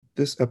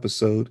This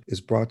episode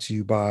is brought to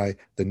you by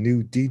the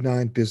new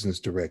D9 Business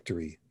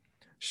Directory.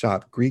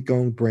 Shop Greek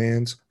owned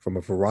brands from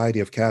a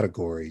variety of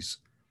categories.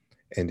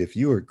 And if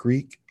you're a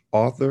Greek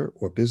author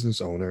or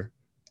business owner,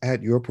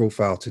 add your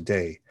profile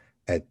today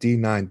at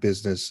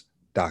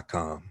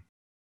d9business.com.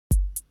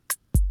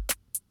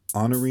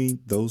 Honoring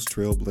those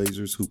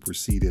trailblazers who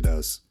preceded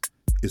us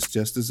is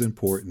just as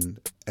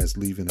important as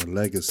leaving a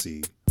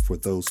legacy for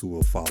those who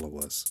will follow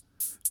us.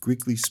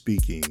 Greekly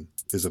Speaking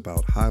is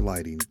about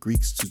highlighting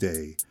Greeks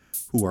today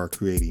who are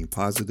creating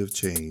positive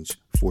change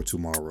for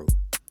tomorrow.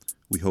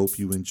 We hope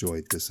you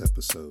enjoyed this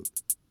episode.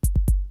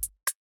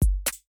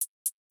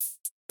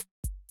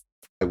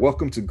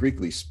 Welcome to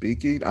Greekly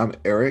Speaking. I'm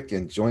Eric,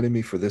 and joining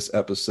me for this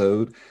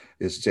episode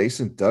is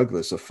Jason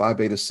Douglas of Phi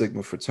Beta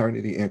Sigma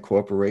Fraternity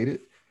Incorporated.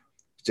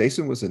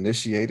 Jason was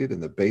initiated in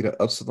the Beta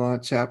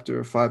Upsilon chapter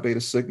of Phi Beta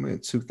Sigma in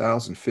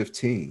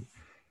 2015.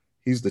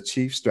 He's the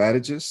chief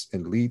strategist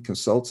and lead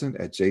consultant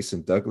at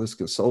Jason Douglas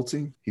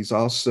Consulting. He's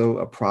also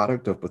a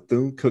product of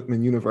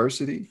Bethune-Cookman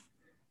University,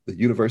 the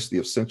University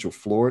of Central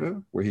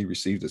Florida, where he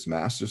received his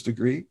master's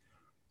degree,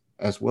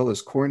 as well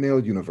as Cornell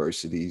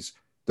University's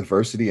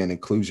Diversity and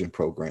Inclusion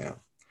Program.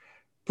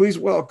 Please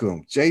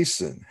welcome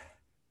Jason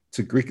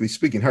to Greekly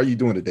Speaking. How are you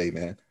doing today,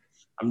 man?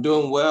 I'm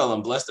doing well.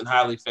 I'm blessed and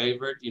highly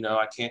favored.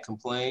 I can't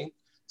complain.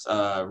 It's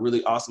a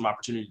really awesome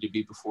opportunity to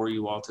be before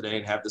you all today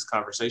and have this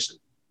conversation.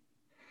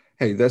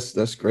 Hey,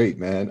 that's great,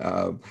 man.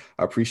 I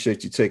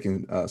appreciate you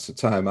taking some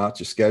time out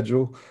your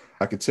schedule.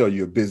 I can tell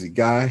you're a busy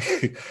guy.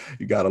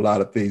 You got a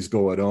lot of things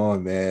going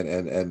on, man.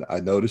 And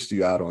I noticed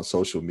you out on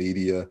social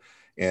media,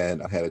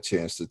 and I had a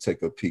chance to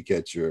take a peek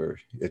at your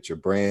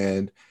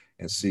brand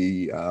and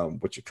see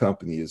what your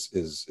company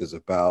is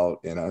about.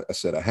 And I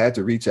said I had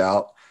to reach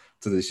out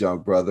to this young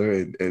brother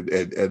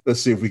and let's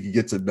see if we can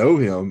get to know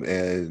him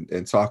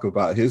and talk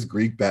about his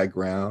Greek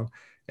background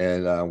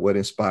and what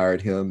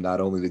inspired him not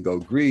only to go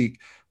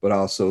Greek, but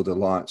also to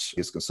launch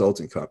his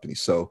consulting company.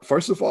 So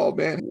first of all,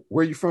 man,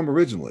 where are you from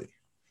originally?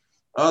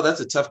 Oh, that's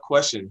a tough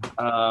question.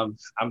 I'm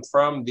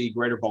from the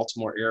greater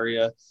Baltimore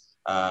area.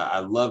 I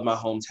love my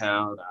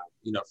hometown,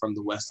 from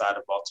the west side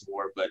of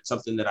Baltimore, but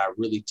something that I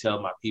really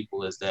tell my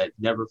people is that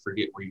never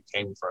forget where you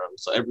came from.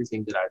 So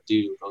everything that I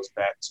do goes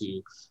back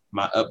to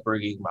my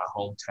upbringing, my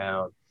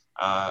hometown.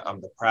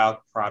 I'm the proud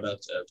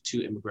product of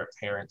two immigrant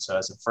parents. So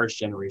as a first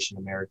generation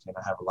American,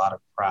 I have a lot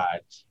of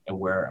pride in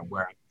where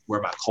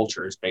my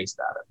culture is based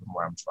out of and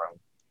where I'm from.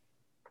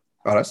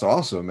 Oh, that's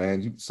awesome,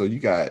 man. So you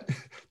got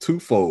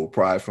twofold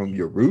pride from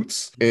your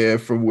roots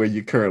and from where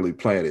you're currently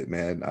planted,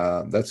 man.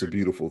 That's a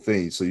beautiful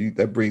thing. So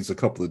that brings a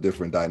couple of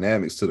different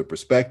dynamics to the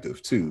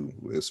perspective too,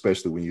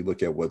 especially when you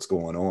look at what's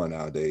going on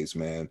nowadays,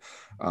 man.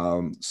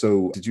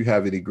 So did you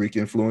have any Greek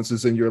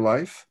influences in your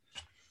life?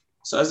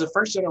 So as a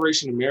first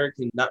generation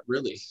American, not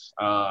really. So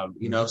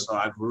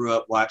I grew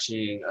up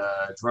watching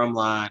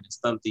Drumline and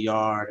Stump the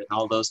Yard and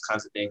all those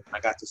kinds of things. And I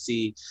got to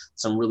see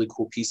some really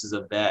cool pieces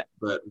of that.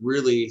 But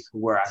really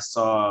where I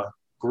saw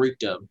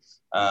Greekdom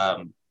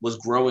was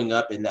growing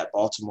up in that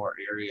Baltimore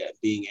area,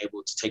 being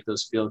able to take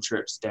those field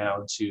trips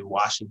down to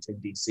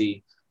Washington,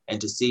 D.C., and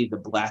to see the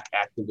Black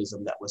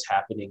activism that was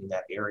happening in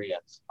that area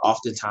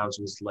oftentimes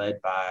was led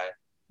by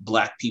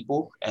Black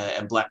people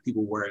and Black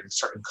people wearing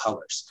certain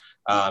colors.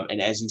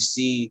 And as you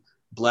see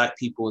Black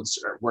people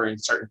wearing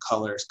certain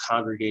colors,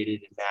 congregated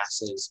in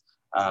masses,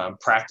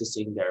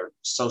 practicing their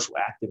social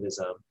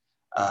activism,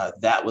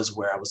 that was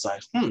where I was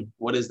like,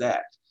 what is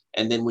that?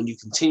 And then when you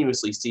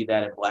continuously see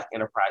that in Black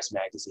Enterprise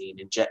magazine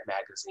and Jet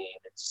magazine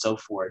and so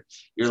forth,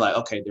 you're like,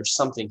 okay, there's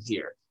something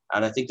here.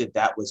 And I think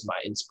that was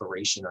my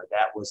inspiration, or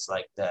that was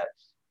like that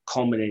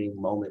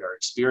culminating moment or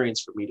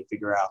experience for me to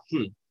figure out,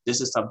 this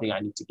is something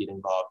I need to get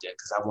involved in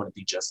because I want to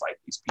be just like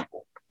these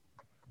people.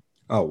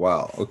 Oh,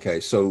 wow. Okay.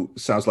 So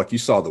sounds like you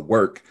saw the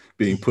work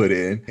being put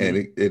in and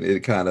it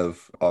kind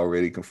of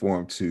already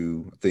conformed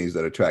to things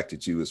that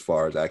attracted you as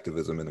far as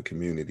activism in the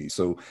community.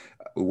 So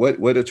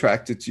what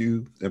attracted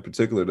you in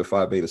particular to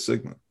Phi Beta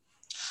Sigma?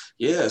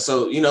 Yeah.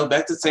 So,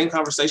 back to the same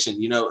conversation,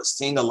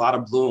 seeing a lot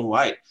of blue and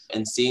white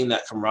and seeing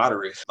that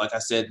camaraderie. Like I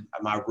said,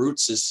 my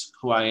roots is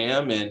who I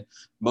am. And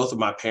both of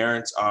my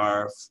parents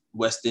are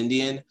West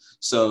Indian.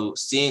 So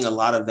seeing a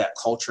lot of that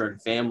culture and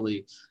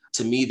family,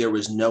 to me, there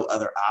was no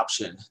other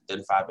option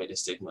than Phi Beta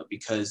Sigma,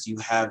 because you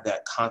have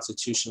that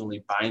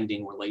constitutionally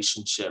binding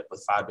relationship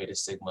with Phi Beta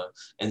Sigma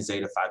and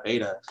Zeta Phi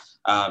Beta.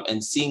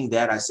 And seeing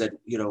that, I said,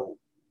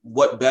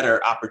 what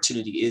better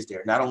opportunity is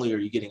there? Not only are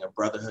you getting a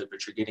brotherhood,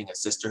 but you're getting a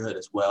sisterhood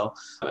as well,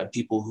 and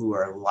people who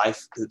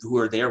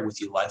are there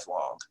with you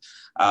lifelong.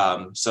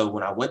 So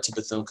when I went to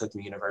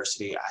Bethune-Cookman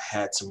University, I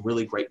had some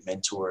really great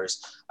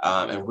mentors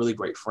and really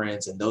great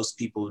friends, and those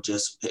people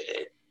just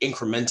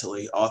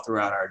incrementally all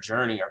throughout our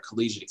journey, our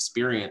collegiate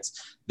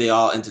experience, they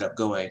all ended up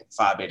going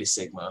Phi Beta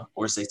Sigma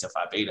or Zeta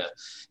Phi Beta.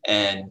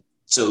 And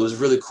so it was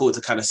really cool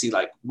to kind of see,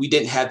 like, we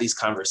didn't have these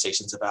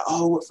conversations about,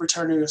 what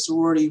fraternity or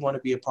sorority you want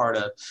to be a part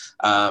of.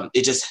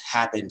 It just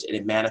happened and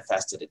it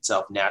manifested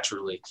itself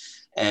naturally.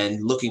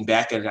 And looking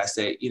back at it, I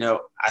say,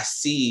 I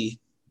see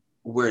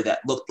where that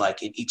looked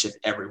like in each and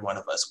every one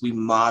of us. We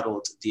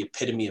modeled the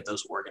epitome of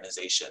those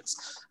organizations,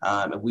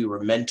 and we were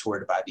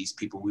mentored by these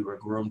people. We were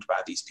groomed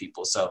by these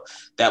people. So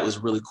that was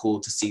really cool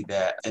to see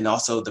that. And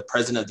also the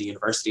president of the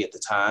university at the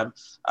time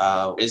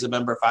is a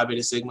member of Phi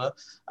Beta Sigma,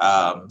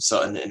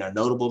 and a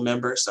notable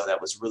member. So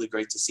that was really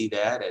great to see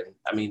that. And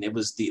I mean, it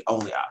was the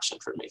only option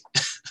for me.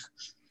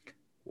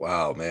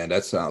 Wow, man,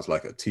 that sounds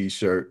like a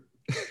t-shirt.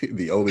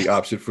 The only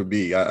option for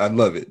me. I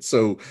love it.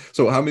 So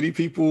how many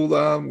people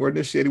were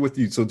initiated with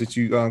you? So did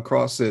you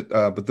cross at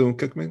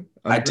Bethune-Cookman?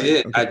 I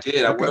did. Okay. I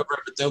Okay. went over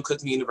at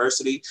Bethune-Cookman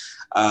University.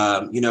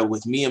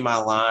 With me and my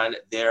line,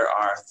 there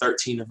are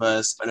 13 of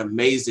us, an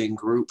amazing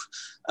group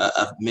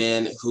of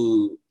men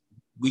who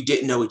we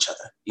didn't know each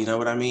other. You know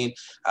what I mean?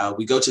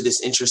 We go to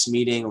this interest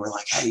meeting and we're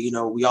like, hey,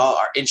 we all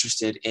are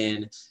interested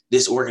in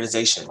this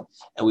organization.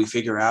 And we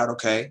figure out,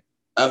 okay,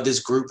 of this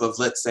group of,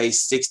 let's say,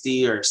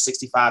 60 or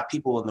 65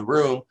 people in the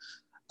room,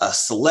 a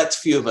select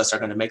few of us are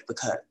going to make the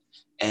cut.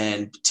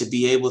 And to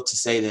be able to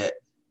say that,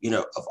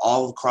 of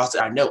all across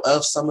it, I know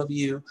of some of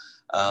you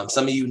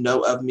know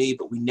of me,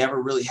 but we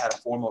never really had a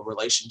formal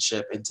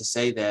relationship. And to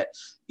say that,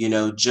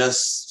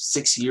 just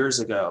 6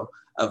 years ago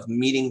of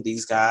meeting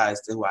these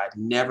guys who I'd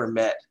never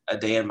met a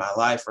day in my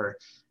life or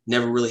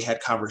never really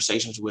had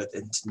conversations with,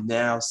 and to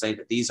now say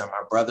that these are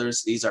my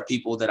brothers, these are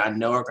people that I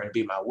know are going to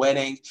be my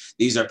wedding,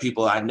 these are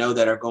people I know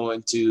that are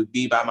going to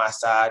be by my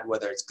side,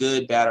 whether it's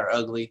good, bad, or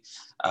ugly,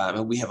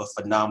 and we have a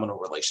phenomenal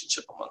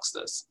relationship amongst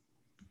us.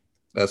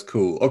 That's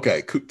cool.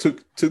 Okay,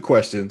 two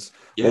questions.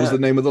 Yeah. What was the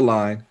name of the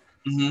line?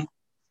 Mm-hmm.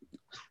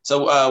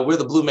 So we're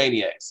the Blue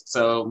Maniacs.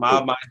 So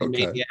Mild Minded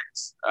Okay.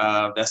 Maniacs.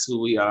 That's who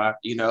we are,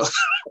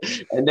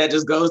 and that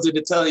just goes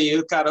to tell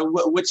you kind of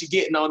what you're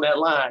getting on that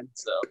line.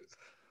 So.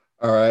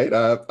 All right.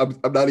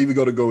 I'm not even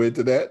going to go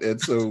into that. And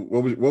so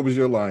what was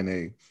your line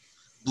name?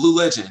 Blue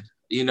Legend.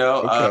 Okay.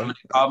 They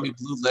call me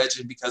Blue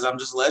Legend because I'm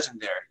just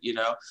legendary.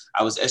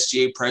 I was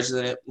SGA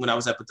president when I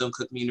was at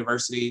Bethune-Cookman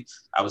University.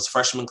 I was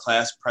freshman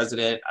class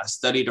president. I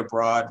studied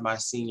abroad my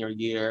senior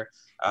year.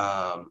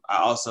 I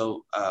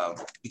also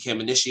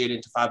became initiated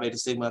into Phi Beta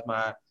Sigma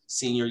my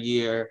senior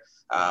year.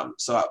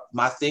 So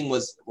my thing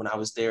was when I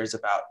was there is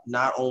about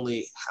not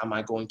only how am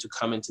I going to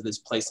come into this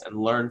place and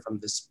learn from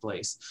this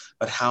place,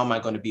 but how am I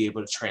going to be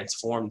able to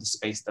transform the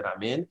space that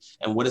I'm in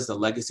and what is the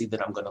legacy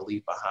that I'm going to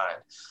leave behind.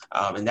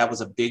 And that was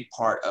a big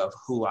part of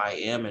who I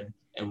am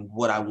and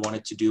what I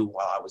wanted to do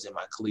while I was in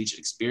my collegiate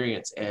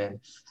experience. And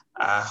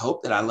I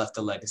hope that I left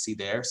a legacy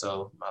there.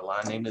 So my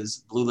line name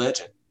is Blue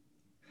Legend.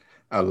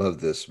 I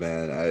love this,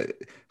 man.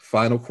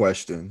 Final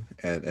question,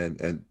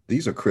 and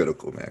these are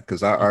critical, man,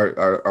 because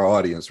our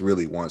audience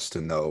really wants to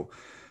know,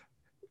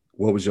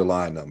 what was your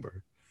line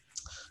number?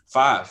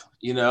 5.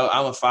 I'm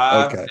a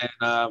 5, Okay.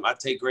 and I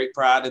take great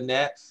pride in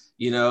that.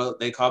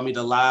 They call me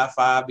the Live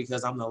 5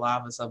 because I'm the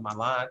livest of my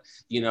line.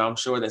 I'm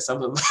sure that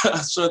some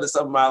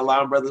of my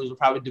line brothers will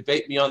probably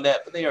debate me on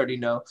that, but they already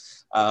know.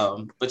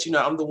 But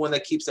I'm the one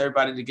that keeps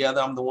everybody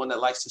together. I'm the one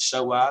that likes to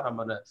show out. I'm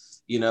gonna,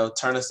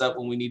 turn us up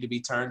when we need to be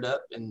turned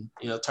up, and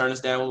turn us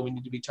down when we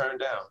need to be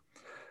turned down.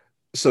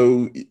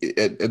 So,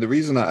 and the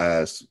reason I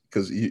asked,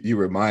 because you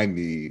remind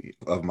me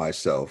of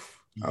myself.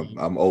 Mm-hmm.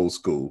 I'm old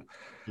school.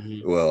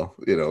 Mm-hmm. Well,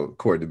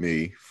 according to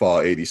me,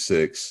 fall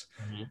 86.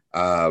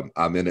 Mm-hmm.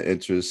 I'm in an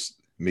interest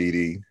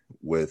meeting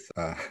with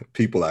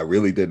people I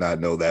really did not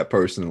know that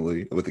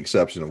personally, with the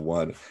exception of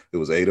one. It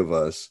was 8 of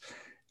us.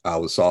 I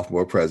was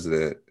sophomore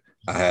president.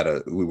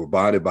 We were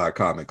bonded by a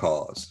common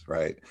cause,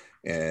 right?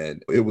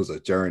 And it was a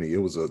journey.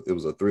 It was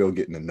a thrill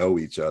getting to know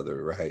each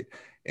other, right?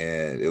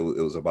 And it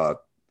was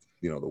about,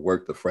 the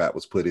work the frat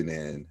was putting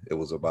in. It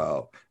was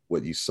about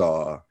what you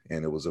saw,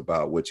 and it was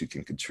about what you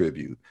can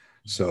contribute.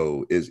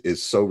 So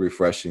it's so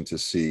refreshing to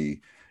see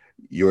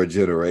your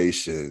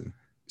generation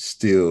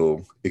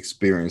still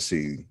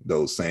experiencing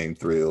those same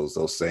thrills,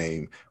 those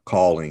same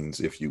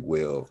callings, if you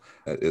will,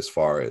 as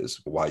far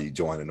as why you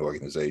join an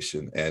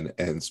organization.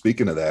 And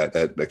speaking of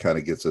that kind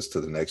of gets us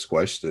to the next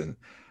question.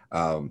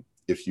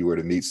 If you were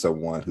to meet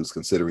someone who's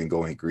considering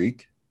going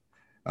Greek,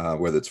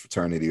 whether it's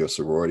fraternity or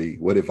sorority,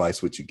 what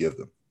advice would you give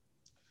them?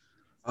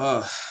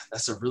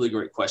 That's a really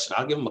great question.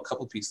 I'll give them a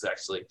couple pieces,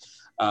 actually.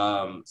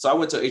 So I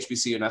went to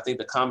HBCU, and I think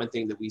the common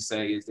thing that we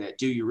say is that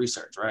do your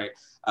research, right?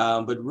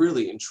 But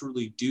really and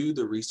truly do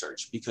the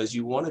research, because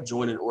you want to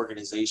join an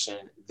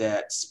organization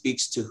that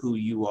speaks to who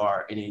you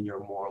are and in your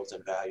morals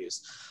and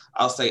values.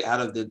 I'll say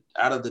out of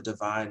the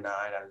Divine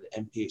Nine, out of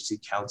the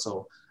NPHC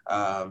Council,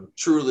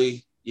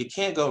 truly, you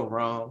can't go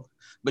wrong,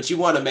 but you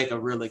want to make a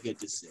really good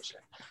decision.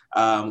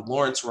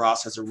 Lawrence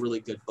Ross has a really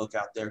good book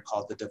out there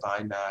called The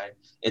Divine Nine.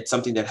 It's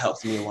something that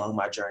helps me along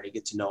my journey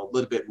get to know a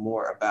little bit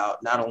more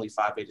about not only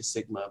Phi Beta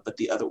Sigma, but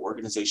the other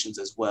organizations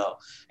as well,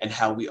 and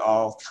how we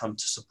all come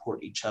to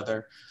support each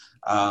other.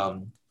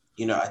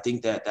 I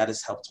think that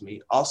has helped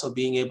me. Also,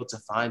 being able to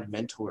find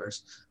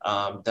mentors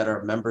that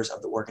are members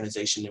of the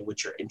organization in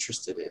which you're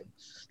interested in.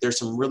 There's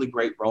some really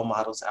great role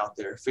models out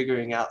there,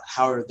 figuring out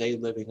how are they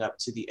living up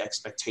to the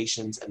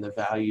expectations and the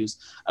values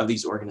of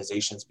these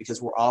organizations,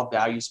 because we're all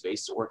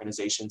values-based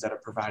organizations that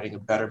are providing a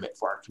betterment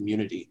for our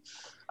community.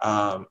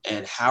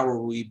 and how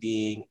are we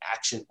being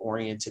action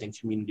oriented and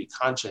community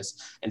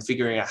conscious, and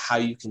figuring out how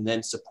you can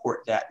then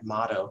support that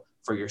motto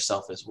for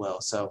yourself as well.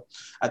 So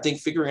I think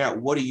figuring out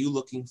what are you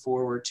looking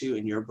forward to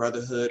in your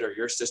brotherhood or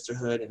your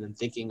sisterhood, and then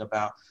thinking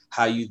about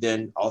how you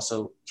then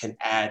also can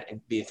add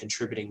and be a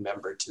contributing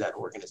member to that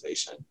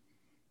organization.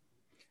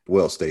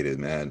 Well stated,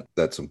 man.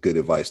 That's some good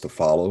advice to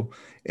follow.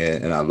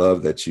 And I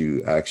love that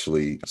you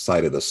actually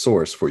cited a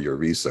source for your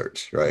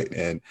research, right?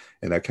 And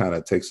that kind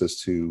of takes us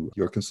to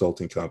your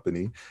consulting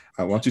company.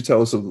 Why don't you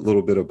tell us a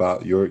little bit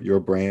about your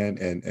brand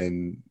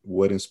and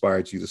what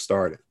inspired you to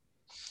start it?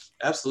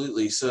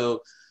 Absolutely.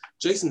 So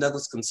Jason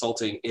Douglas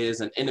Consulting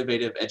is an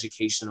innovative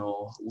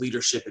educational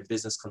leadership and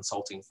business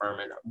consulting firm.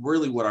 And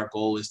really what our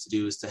goal is to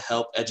do is to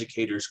help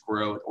educators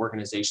grow and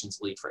organizations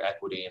lead for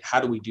equity. And how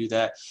do we do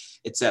that?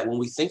 It's that when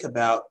we think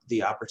about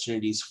the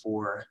opportunities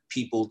for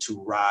people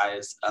to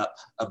rise up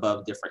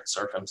above different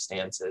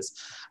circumstances,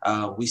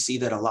 we see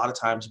that a lot of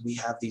times we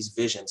have these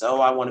visions. Oh,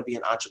 I want to be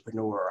an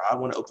entrepreneur. Or I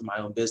want to open my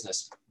own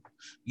business.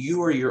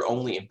 You are your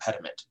only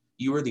impediment.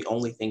 You are the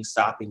only thing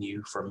stopping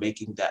you from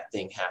making that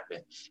thing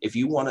happen. If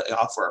you want to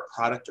offer a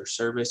product or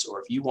service,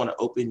 or if you want to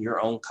open your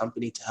own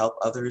company to help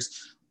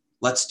others,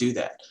 let's do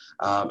that.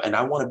 And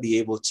I want to be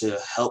able to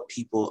help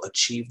people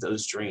achieve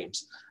those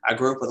dreams. I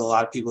grew up with a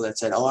lot of people that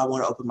said, oh, I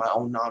want to open my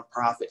own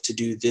nonprofit to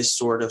do this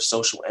sort of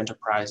social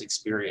enterprise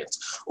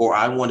experience, or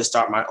I want to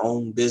start my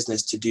own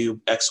business to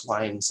do X,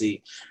 Y, and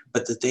Z.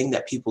 But the thing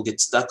that people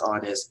get stuck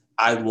on is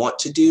I want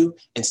to do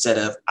instead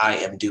of I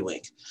am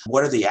doing.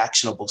 What are the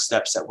actionable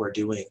steps that we're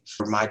doing?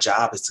 My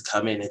job is to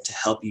come in and to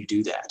help you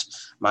do that.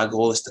 My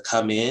goal is to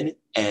come in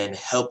and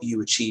help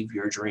you achieve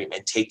your dream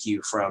and take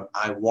you from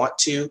I want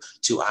to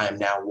I am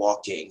now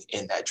walking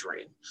in that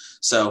dream.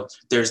 So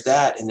there's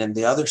that. And then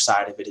the other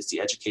side of it is the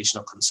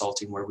educational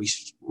consulting, where we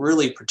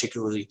really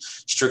particularly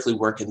strictly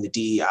work in the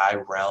DEI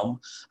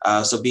realm.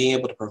 So being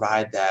able to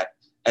provide that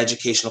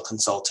educational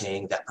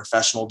consulting, that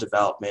professional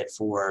development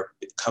for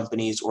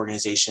companies,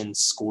 organizations,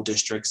 school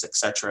districts, et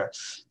cetera,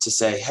 to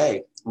say,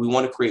 hey, we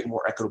want to create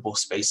more equitable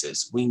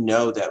spaces. We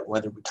know that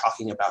whether we're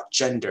talking about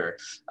gender,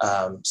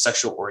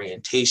 sexual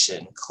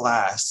orientation,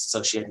 class,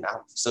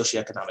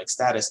 socioeconomic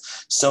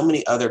status, so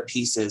many other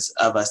pieces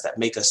of us that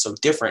make us so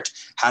different,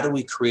 how do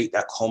we create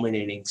that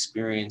culminating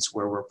experience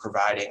where we're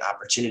providing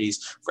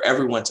opportunities for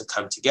everyone to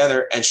come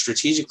together and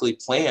strategically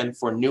plan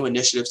for new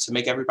initiatives to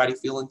make everybody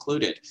feel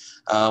included?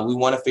 We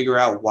want to figure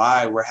out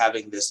why we're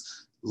having this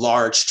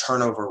large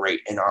turnover rate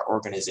in our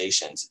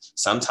organizations.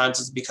 Sometimes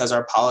it's because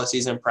our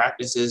policies and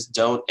practices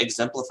don't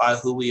exemplify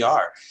who we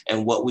are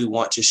and what we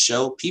want to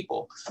show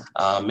people.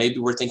 Maybe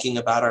we're thinking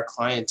about our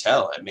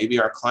clientele, and maybe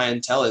our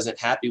clientele isn't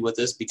happy with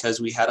us because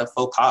we had a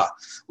faux pas.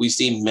 We've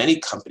seen many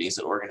companies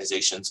and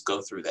organizations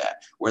go through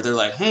that, where they're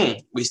like,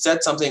 we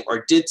said something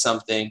or did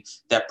something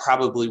that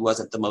probably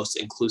wasn't the most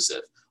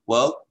inclusive.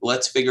 Well,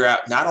 let's figure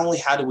out not only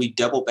how do we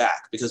double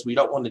back, because we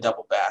don't want to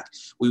double back.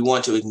 We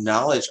want to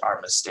acknowledge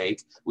our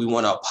mistake. We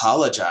want to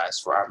apologize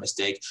for our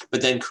mistake,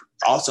 but then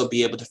also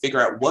be able to figure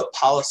out what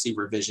policy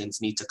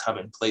revisions need to come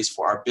in place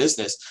for our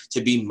business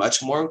to be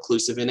much more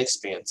inclusive and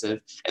expansive.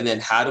 And then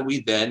how do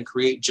we then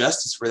create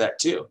justice for that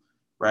too,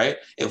 right?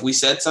 If we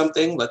said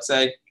something, let's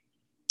say,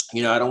 I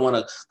don't want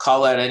to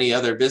call out any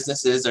other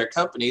businesses or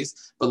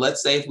companies, but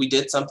let's say if we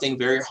did something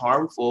very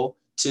harmful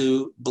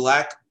to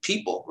Black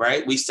people,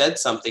 right? We said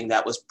something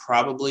that was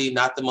probably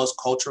not the most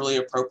culturally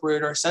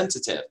appropriate or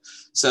sensitive.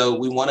 So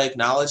we want to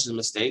acknowledge the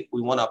mistake.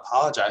 We want to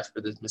apologize for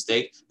this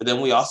mistake, but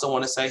then we also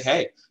want to say,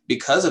 hey,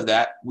 because of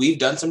that, we've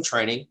done some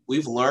training.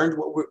 We've learned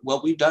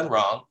what we've done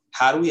wrong.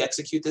 How do we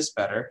execute this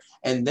better?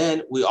 And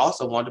then we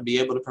also want to be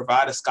able to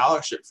provide a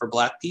scholarship for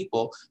Black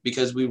people,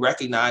 because we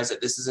recognize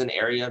that this is an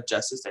area of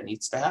justice that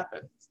needs to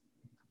happen.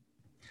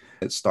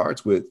 It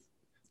starts with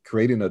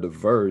creating a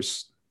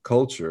diverse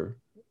culture,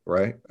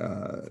 right?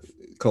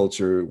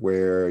 Culture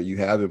where you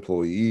have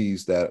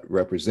employees that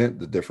represent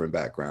the different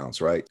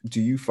backgrounds, right?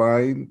 Do you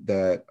find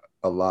that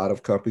a lot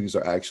of companies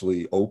are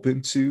actually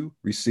open to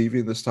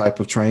receiving this type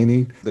of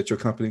training that your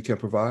company can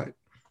provide?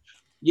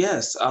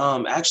 Yes,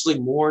 actually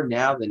more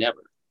now than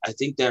ever. I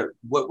think that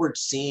what we're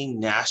seeing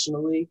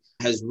nationally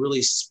has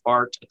really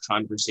sparked a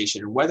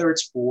conversation, whether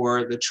it's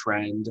for the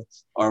trend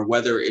or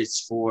whether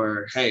it's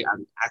for, hey,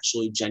 I'm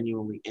actually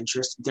genuinely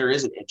interested. There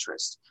is an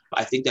interest.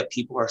 I think that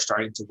people are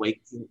starting to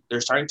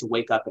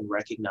wake up and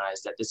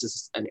recognize that this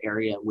is an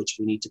area in which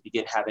we need to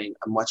begin having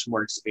a much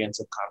more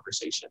expansive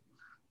conversation.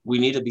 We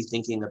need to be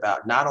thinking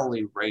about not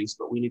only race,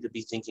 but we need to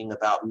be thinking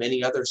about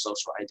many other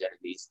social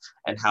identities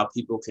and how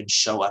people can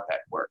show up at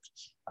work.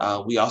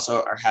 We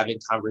also are having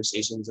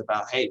conversations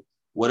about, hey,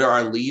 what do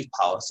our leave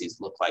policies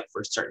look like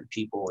for certain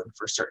people and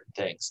for certain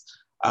things?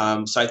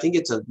 So I think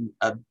it's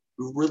a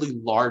really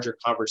larger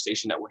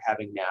conversation that we're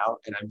having now,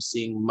 and I'm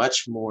seeing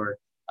much more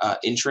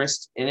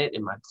interest in it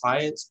in my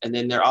clients. And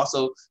then they're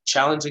also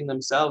challenging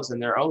themselves in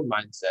their own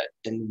mindset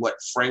and what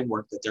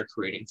framework that they're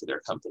creating for their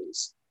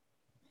companies.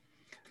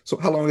 So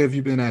how long have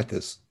you been at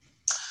this?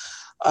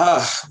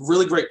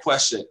 Really great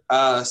question.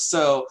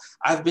 So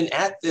I've been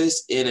at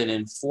this in an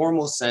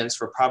informal sense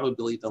for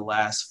probably the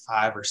last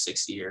 5 or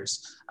 6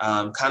 years.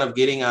 Kind of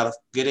getting out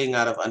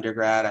of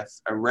undergrad,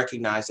 I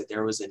recognized that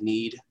there was a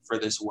need for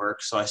this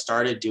work, so I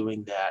started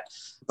doing that,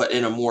 but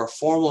in a more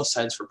formal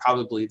sense for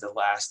probably the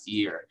last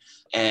year,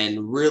 and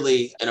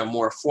really in a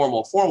more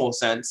formal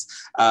sense,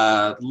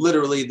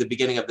 literally the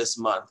beginning of this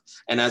month.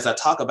 And as I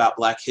talk about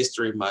Black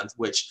History Month,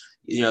 which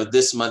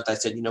this month I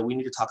said, we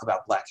need to talk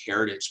about Black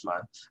Heritage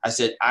Month. I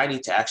said, I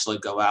need to actually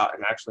go out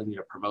and actually need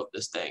to promote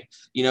this thing.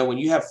 When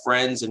you have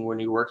friends and when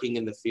you're working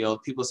in the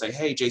field, people say,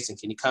 hey, Jason,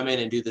 can you come in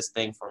and do this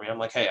thing for me? I'm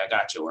like, hey, I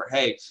got you. Or,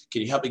 hey,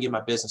 can you help me get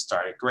my business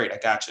started? Great, I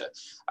got you.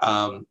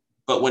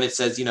 But when it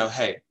says,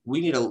 hey,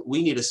 we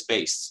need a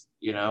space,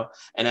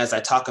 and as I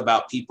talk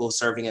about people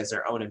serving as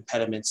their own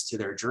impediments to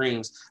their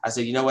dreams, I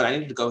said, you know what, I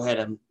need to go ahead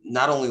and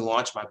not only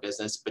launch my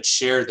business, but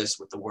share this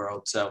with the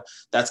world. So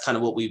that's kind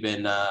of what we've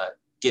been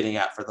getting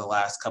at for the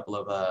last couple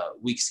of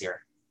weeks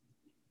here.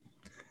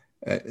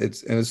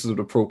 This is an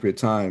appropriate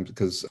time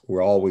because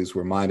we're always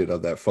reminded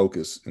of that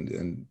focus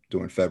in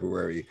during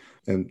February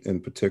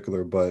in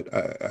particular. But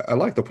I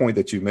like the point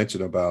that you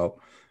mentioned about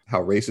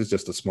how race is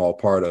just a small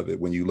part of it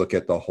when you look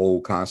at the whole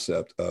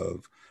concept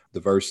of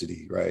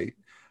diversity, right?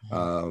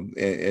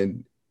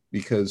 And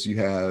because you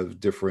have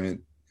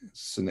different,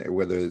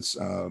 whether it's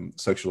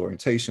sexual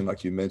orientation,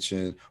 like you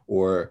mentioned,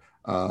 or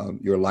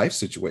your life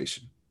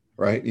situation,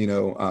 right?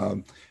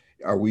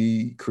 Are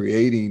we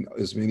creating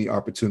as many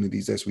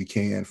opportunities as we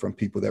can from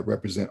people that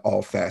represent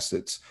all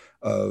facets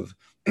of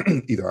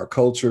either our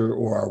culture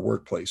or our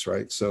workplace,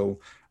 right? So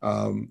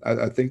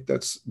I think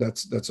that's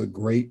a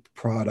great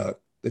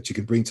product that you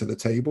can bring to the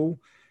table,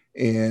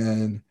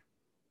 and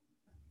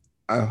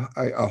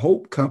I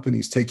hope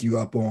companies take you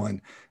up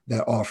on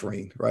that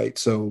offering, right?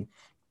 So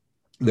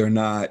they're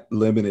not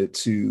limited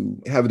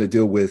to having to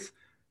deal with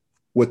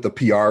what the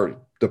PR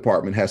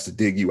department has to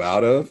dig you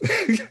out of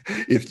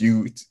if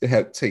you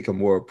take a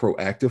more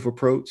proactive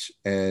approach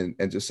and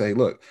just say,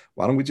 look,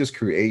 why don't we just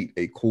create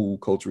a cool,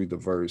 culturally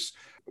diverse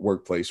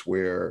workplace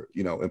where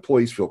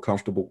employees feel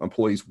comfortable,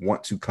 employees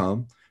want to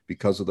come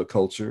because of the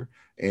culture,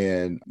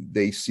 and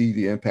they see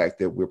the impact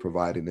that we're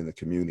providing in the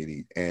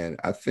community. And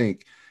I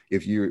think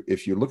if you're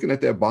looking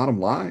at that bottom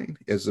line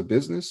as a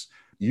business,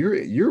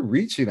 you're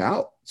reaching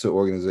out to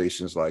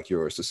organizations like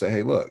yours to say,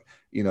 hey, look,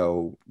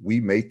 we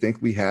may think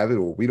we have it,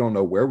 or we don't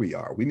know where we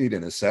are. We need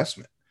an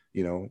assessment.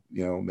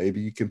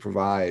 Maybe you can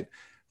provide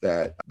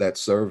that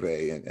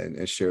survey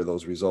and share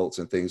those results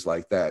and things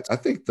like that. I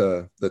think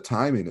the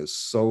timing is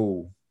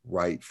so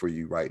right for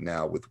you right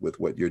now with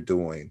what you're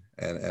doing,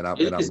 and I'm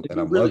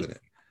loving it.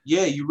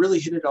 Yeah, you really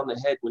hit it on the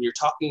head when you're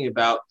talking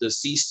about the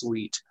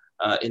C-suite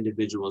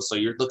individuals. So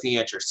you're looking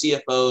at your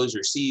CFOs,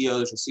 your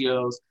CEOs,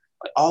 your COs,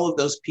 all of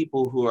those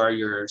people who are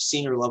your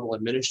senior level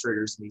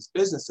administrators in these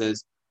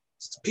businesses.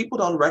 People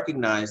don't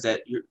recognize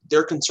that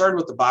they're concerned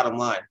with the bottom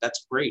line.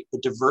 That's great.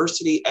 But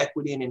diversity,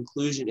 equity, and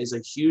inclusion is a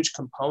huge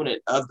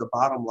component of the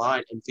bottom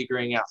line and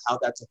figuring out how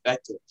that's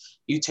effective.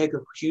 You take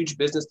a huge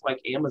business like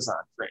Amazon,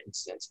 for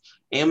instance.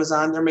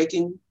 Amazon, they're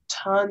making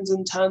tons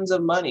and tons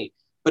of money.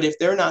 But if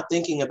they're not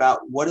thinking about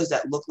what does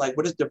that look like,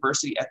 what does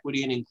diversity,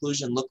 equity, and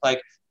inclusion look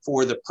like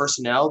for the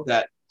personnel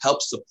that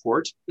help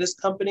support this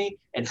company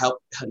and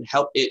help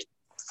it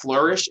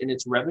flourish in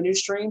its revenue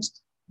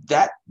streams,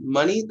 that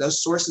money,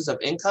 those sources of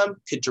income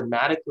could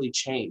dramatically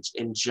change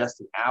in just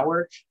an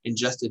hour, in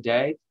just a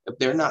day, if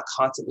they're not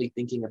constantly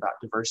thinking about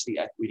diversity,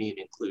 equity, and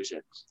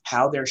inclusion,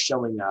 how they're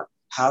showing up,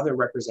 how they're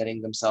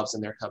representing themselves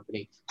in their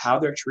company, how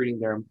they're treating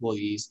their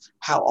employees,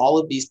 how all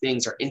of these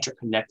things are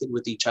interconnected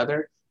with each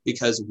other,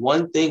 because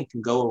one thing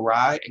can go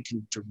awry and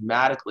can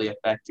dramatically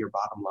affect your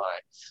bottom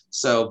line.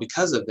 So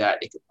because of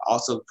that, it could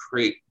also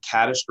create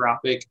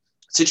catastrophic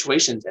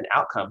situations and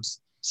outcomes.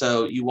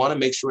 So you want to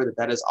make sure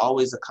that is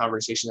always a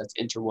conversation that's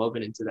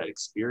interwoven into that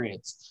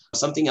experience.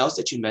 Something else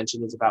that you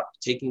mentioned is about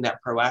taking that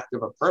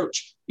proactive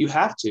approach. You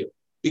have to,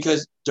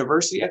 because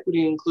diversity,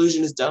 equity, and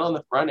inclusion is done on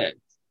the front end.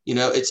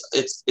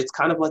 It's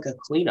kind of like a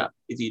cleanup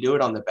if you do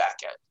it on the back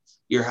end.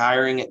 You're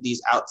hiring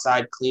these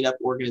outside cleanup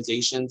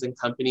organizations and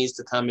companies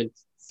to come and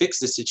fix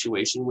the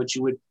situation, which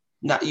you would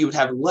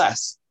have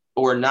less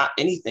or not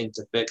anything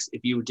to fix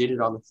if you did it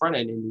on the front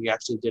end and you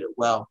actually did it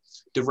well.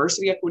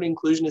 Diversity, equity,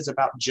 inclusion is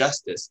about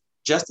justice.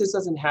 Justice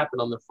doesn't happen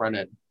on the front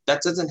end.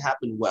 That doesn't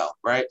happen well,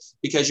 right?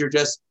 Because you're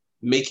just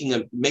making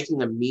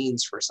a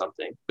means for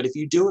something. But if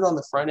you do it on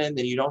the front end,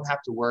 then you don't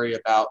have to worry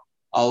about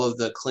all of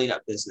the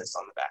cleanup business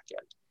on the back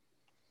end.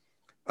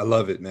 I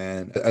love it,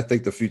 man. I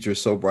think the future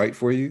is so bright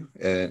for you.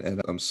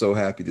 And I'm so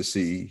happy to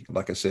see,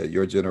 like I said,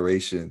 your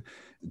generation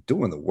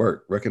doing the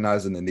work,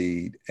 recognizing the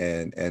need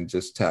and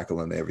just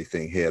tackling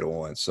everything head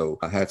on. So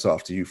hats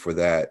off to you for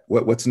that.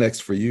 What's next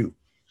for you?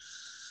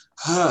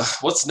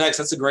 What's next?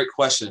 That's a great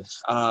question.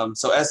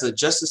 So as a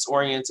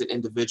justice-oriented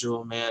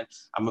individual, man,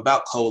 I'm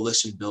about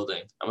coalition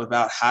building. I'm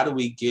about how do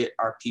we get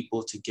our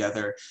people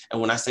together?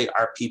 And when I say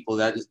our people,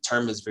 that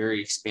term is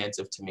very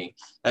expansive to me.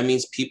 That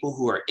means people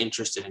who are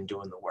interested in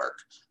doing the work.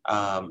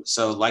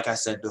 So like I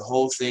said, the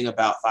whole thing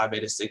about Phi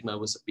Beta Sigma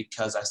was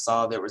because I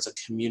saw there was a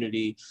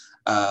community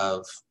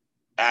of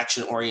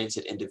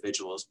action-oriented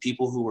individuals,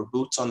 people who were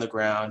boots on the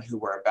ground, who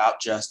were about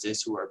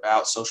justice, who were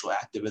about social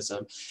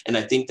activism. And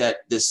I think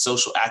that this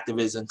social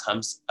activism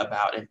comes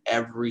about in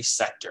every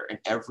sector, in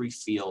every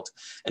field,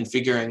 and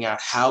figuring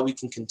out how we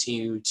can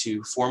continue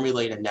to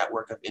formulate a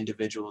network of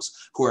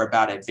individuals who are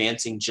about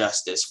advancing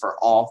justice for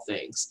all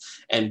things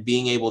and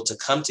being able to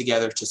come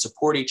together to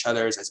support each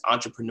other as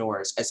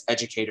entrepreneurs, as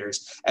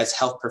educators, as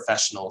health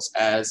professionals,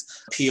 as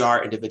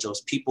PR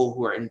individuals, people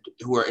who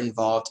are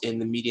involved in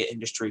the media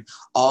industry,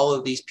 all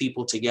of these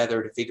people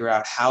together to figure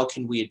out how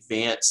can we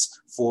advance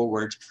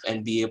forward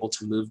and be able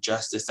to move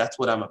justice. That's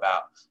what I'm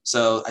about.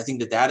 So I think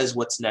that that is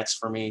what's next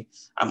for me.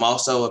 I'm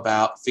also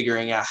about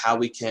figuring out how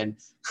we can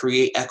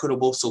create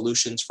equitable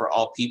solutions for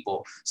all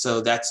people.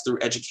 So that's through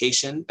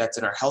education, that's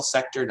in our health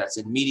sector, that's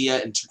in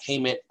media,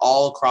 entertainment,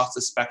 all across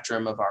the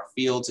spectrum of our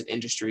fields and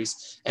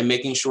industries, and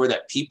making sure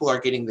that people are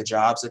getting the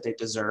jobs that they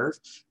deserve,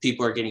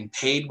 people are getting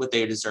paid what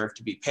they deserve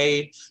to be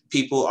paid,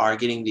 people are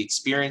getting the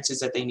experiences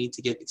that they need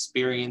to get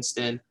experienced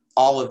in,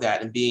 all of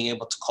that, and being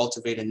able to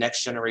cultivate a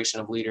next generation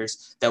of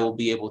leaders that will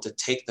be able to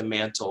take the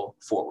mantle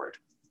forward.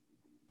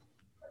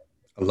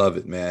 I love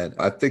it, man.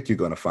 I think you're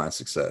going to find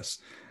success.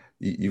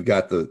 You've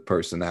got the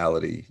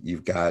personality,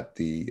 you've got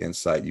the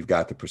insight, you've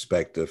got the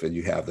perspective, and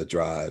you have the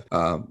drive.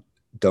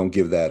 Don't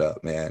give that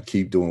up, man.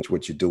 Keep doing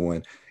what you're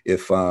doing.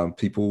 If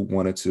people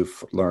wanted to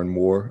learn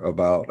more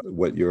about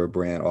what your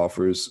brand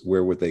offers,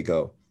 where would they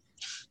go?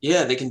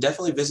 Yeah, they can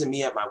definitely visit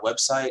me at my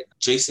website,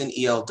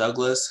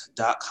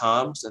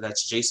 jasoneldouglas.com. So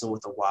that's Jason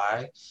with a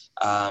Y.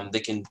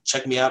 They can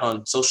check me out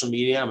on social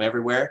media. I'm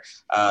everywhere.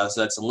 So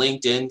that's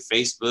LinkedIn,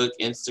 Facebook,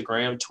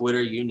 Instagram,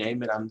 Twitter, you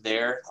name it, I'm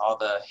there. All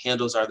the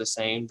handles are the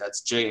same.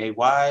 That's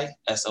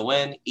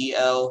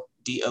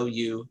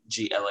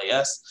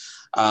JAYSONELDOUGLAS.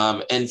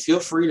 And feel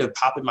free to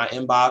pop in my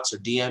inbox or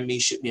DM me,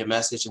 shoot me a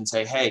message and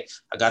say, hey,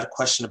 I got a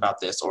question about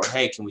this, or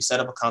hey, can we set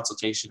up a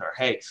consultation, or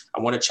hey,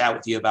 I want to chat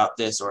with you about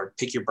this, or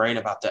pick your brain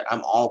about that.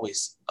 I'm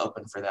always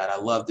open for that. I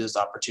love those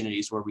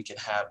opportunities where we can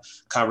have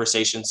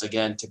conversations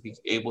again to be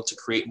able to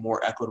create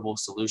more equitable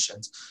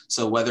solutions.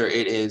 So whether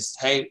it is,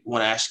 hey, I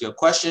want to ask you a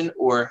question,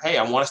 or hey,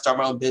 I want to start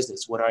my own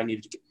business. What do I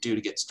need to do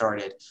to get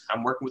started?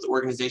 I'm working with an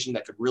organization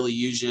that could really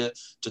use you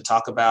to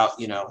talk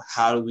about,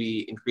 how do we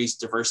increase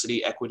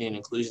diversity, equity, and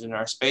inclusion in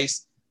our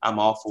space. I'm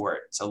all for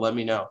it. So let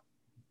me know.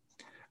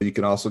 You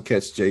can also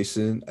catch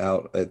Jason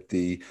out at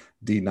the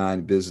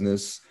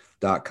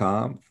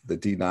D9business.com, the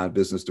D9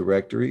 Business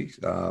Directory.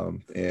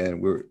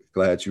 And we're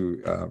glad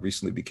you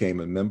recently became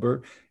a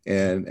member.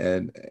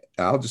 And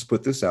I'll just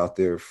put this out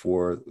there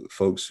for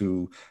folks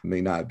who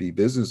may not be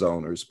business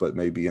owners, but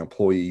may be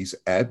employees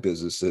at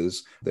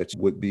businesses that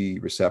would be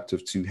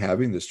receptive to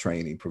having this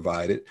training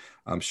provided.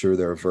 I'm sure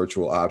there are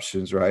virtual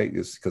options, right?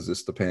 It's because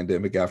it's the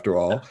pandemic after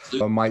all.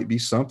 It might be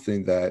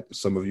something that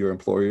some of your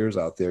employers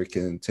out there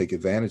can take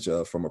advantage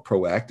of from a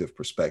proactive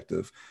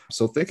perspective.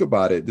 So think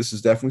about it. This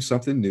is definitely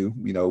something new.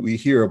 We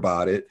hear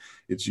about it.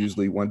 It's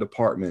usually one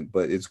department,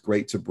 but it's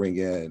great to bring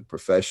in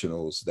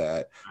professionals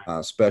that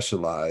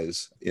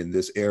specialize in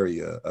this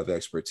area of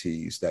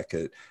expertise that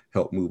could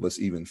help move us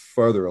even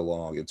further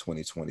along in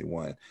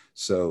 2021.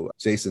 So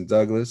Jason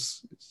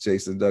Douglas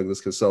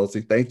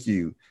Consulting, thank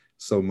you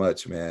so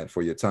much, man,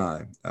 for your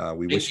time.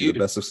 We wish you the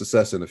best of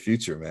success in the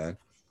future, man.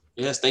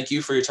 Yes, thank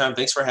you for your time.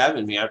 Thanks for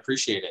having me. I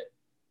appreciate it.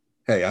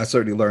 Hey, I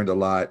certainly learned a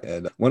lot.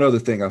 And one other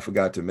thing I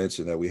forgot to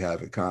mention that we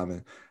have in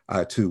common,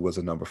 I too was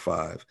a number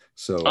 5.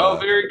 So,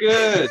 very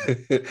good.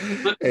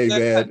 Hey,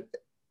 man,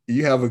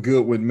 you have a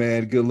good one,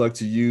 man. Good luck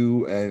to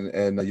you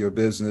and your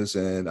business.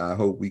 And I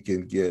hope we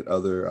can get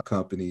other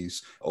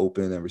companies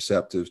open and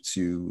receptive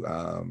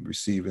to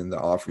receiving the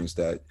offerings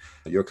that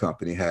your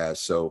company has.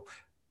 So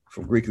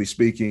from Greekly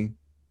Speaking,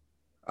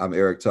 I'm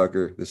Eric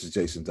Tucker. This is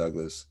Jason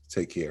Douglas.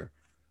 Take care.